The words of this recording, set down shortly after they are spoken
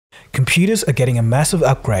Computers are getting a massive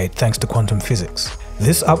upgrade thanks to quantum physics.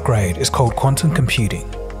 This upgrade is called quantum computing.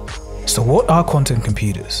 So what are quantum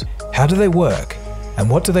computers? How do they work? And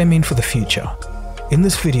what do they mean for the future? In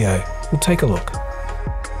this video, we'll take a look.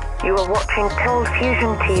 You are watching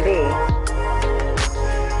Coldfusiontv.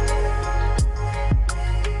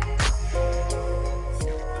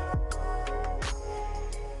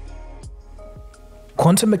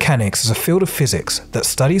 Quantum mechanics is a field of physics that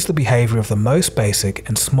studies the behavior of the most basic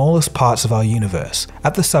and smallest parts of our universe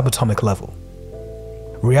at the subatomic level.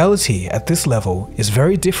 Reality at this level is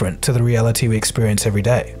very different to the reality we experience every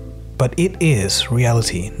day, but it is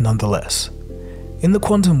reality nonetheless. In the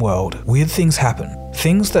quantum world, weird things happen,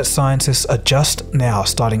 things that scientists are just now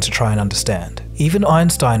starting to try and understand. Even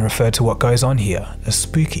Einstein referred to what goes on here as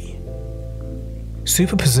spooky.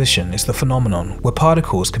 Superposition is the phenomenon where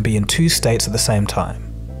particles can be in two states at the same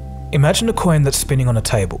time. Imagine a coin that's spinning on a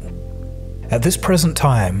table. At this present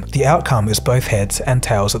time, the outcome is both heads and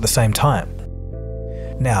tails at the same time.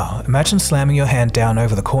 Now, imagine slamming your hand down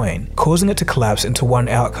over the coin, causing it to collapse into one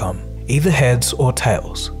outcome, either heads or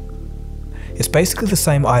tails. It's basically the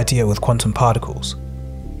same idea with quantum particles.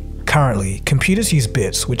 Currently, computers use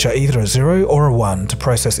bits which are either a 0 or a 1 to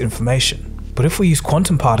process information. But if we use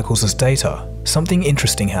quantum particles as data, something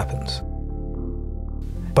interesting happens.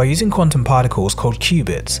 By using quantum particles called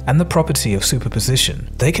qubits and the property of superposition,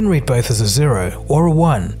 they can read both as a 0 or a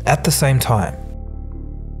 1 at the same time.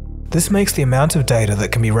 This makes the amount of data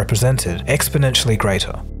that can be represented exponentially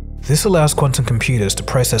greater. This allows quantum computers to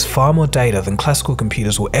process far more data than classical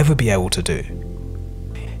computers will ever be able to do.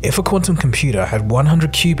 If a quantum computer had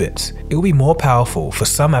 100 qubits, it would be more powerful for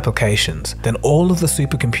some applications than all of the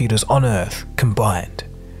supercomputers on Earth combined.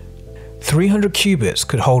 300 qubits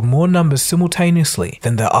could hold more numbers simultaneously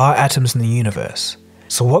than there are atoms in the universe.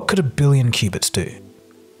 So what could a billion qubits do?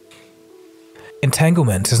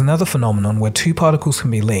 Entanglement is another phenomenon where two particles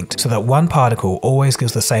can be linked so that one particle always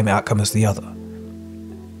gives the same outcome as the other.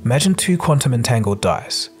 Imagine two quantum entangled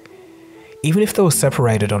dice. Even if they were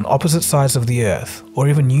separated on opposite sides of the Earth, or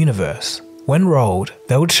even universe, when rolled,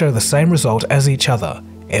 they would show the same result as each other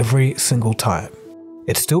every single time.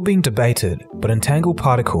 It's still being debated, but entangled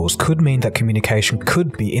particles could mean that communication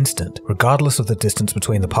could be instant, regardless of the distance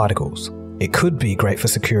between the particles. It could be great for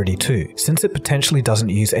security too, since it potentially doesn't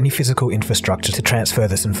use any physical infrastructure to transfer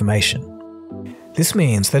this information. This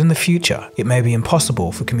means that in the future, it may be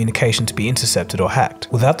impossible for communication to be intercepted or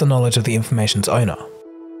hacked without the knowledge of the information's owner.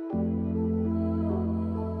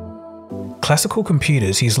 Classical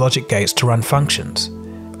computers use logic gates to run functions.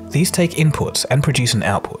 These take inputs and produce an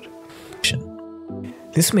output.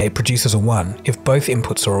 This may produces a 1 if both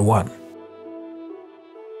inputs are a 1.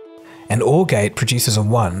 An OR gate produces a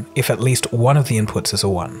 1 if at least one of the inputs is a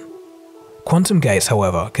 1. Quantum gates,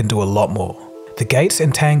 however, can do a lot more. The gates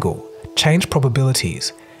entangle, change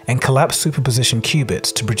probabilities, and collapse superposition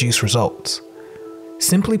qubits to produce results.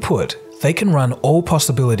 Simply put, they can run all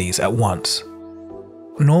possibilities at once.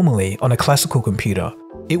 Normally, on a classical computer,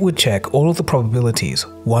 it would check all of the probabilities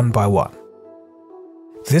one by one.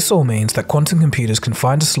 This all means that quantum computers can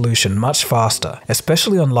find a solution much faster,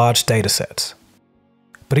 especially on large datasets.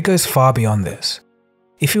 But it goes far beyond this.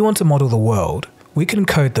 If we want to model the world, we can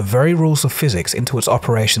encode the very rules of physics into its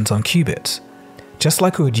operations on qubits, just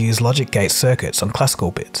like we would use logic gate circuits on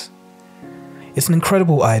classical bits. It's an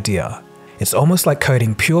incredible idea. It's almost like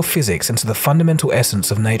coding pure physics into the fundamental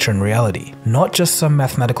essence of nature and reality, not just some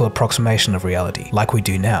mathematical approximation of reality like we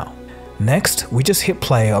do now. Next, we just hit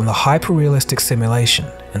play on the hyper-realistic simulation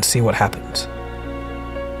and see what happens.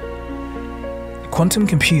 Quantum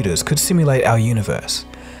computers could simulate our universe,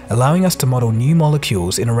 allowing us to model new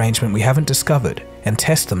molecules in arrangement we haven't discovered and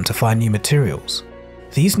test them to find new materials.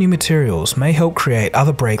 These new materials may help create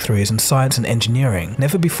other breakthroughs in science and engineering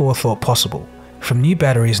never before thought possible. From new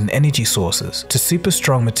batteries and energy sources to super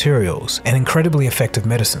strong materials and incredibly effective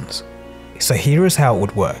medicines. So here is how it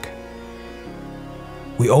would work.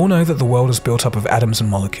 We all know that the world is built up of atoms and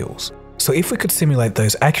molecules, so if we could simulate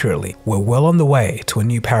those accurately, we're well on the way to a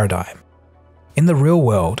new paradigm. In the real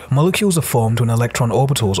world, molecules are formed when electron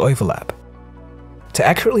orbitals overlap. To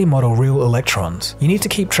accurately model real electrons, you need to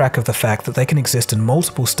keep track of the fact that they can exist in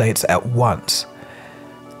multiple states at once.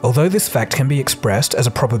 Although this fact can be expressed as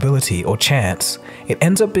a probability or chance, it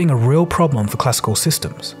ends up being a real problem for classical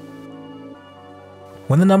systems.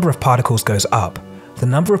 When the number of particles goes up, the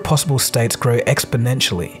number of possible states grow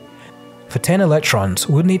exponentially. For 10 electrons,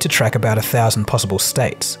 we'd need to track about 1,000 possible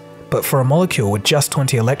states, but for a molecule with just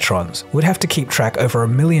 20 electrons, we'd have to keep track over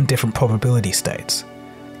 1 million different probability states.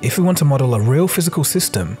 If we want to model a real physical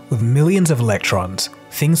system with millions of electrons,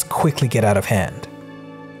 things quickly get out of hand.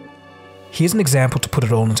 Here's an example to put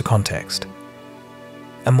it all into context.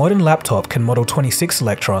 A modern laptop can model 26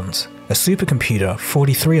 electrons, a supercomputer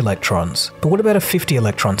 43 electrons, but what about a 50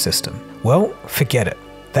 electron system? Well, forget it.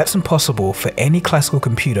 That's impossible for any classical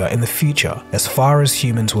computer in the future as far as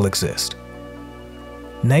humans will exist.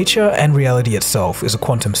 Nature and reality itself is a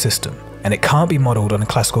quantum system, and it can't be modeled on a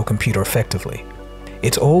classical computer effectively.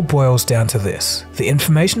 It all boils down to this: the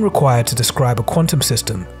information required to describe a quantum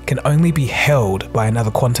system can only be held by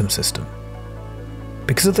another quantum system.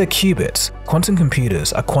 Because of their qubits, quantum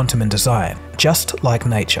computers are quantum in design, just like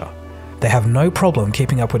nature. They have no problem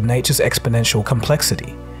keeping up with nature's exponential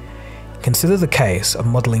complexity. Consider the case of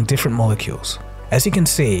modeling different molecules. As you can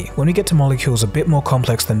see, when we get to molecules a bit more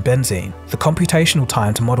complex than benzene, the computational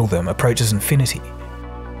time to model them approaches infinity.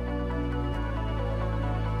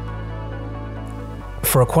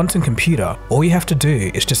 For a quantum computer, all you have to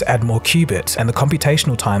do is just add more qubits and the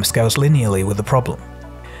computational time scales linearly with the problem.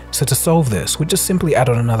 So to solve this, we just simply add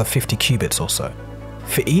on another 50 qubits or so.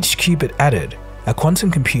 For each qubit added, a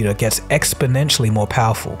quantum computer gets exponentially more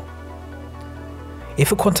powerful.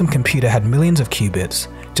 If a quantum computer had millions of qubits,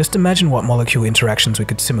 just imagine what molecule interactions we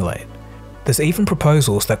could simulate. There's even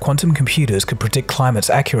proposals that quantum computers could predict climates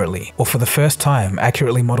accurately, or for the first time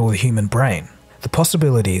accurately model the human brain. The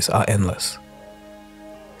possibilities are endless.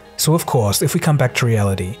 So of course, if we come back to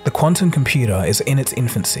reality, the quantum computer is in its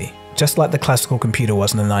infancy, just like the classical computer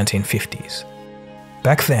was in the 1950s.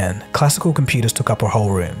 Back then, classical computers took up a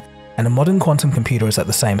whole room, and a modern quantum computer is at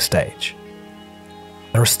the same stage.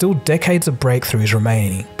 There are still decades of breakthroughs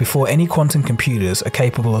remaining before any quantum computers are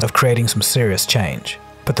capable of creating some serious change,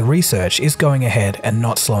 but the research is going ahead and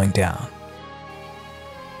not slowing down.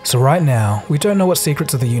 So right now, we don't know what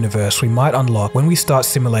secrets of the universe we might unlock when we start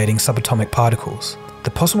simulating subatomic particles.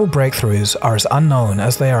 The possible breakthroughs are as unknown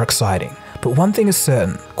as they are exciting, but one thing is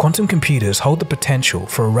certain: quantum computers hold the potential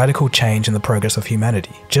for a radical change in the progress of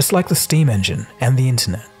humanity, just like the steam engine and the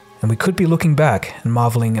internet. And we could be looking back and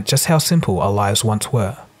marveling at just how simple our lives once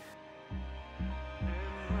were.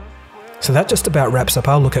 So that just about wraps up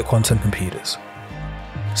our look at quantum computers.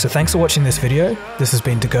 So thanks for watching this video. This has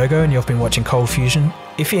been Dagogo and you've been watching ColdFusion.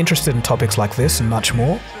 If you're interested in topics like this and much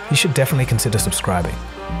more, you should definitely consider subscribing.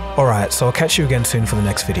 Alright, so I'll catch you again soon for the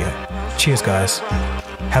next video. Cheers guys.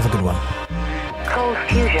 Have a good one.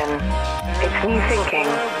 ColdFusion. It's new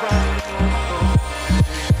thinking.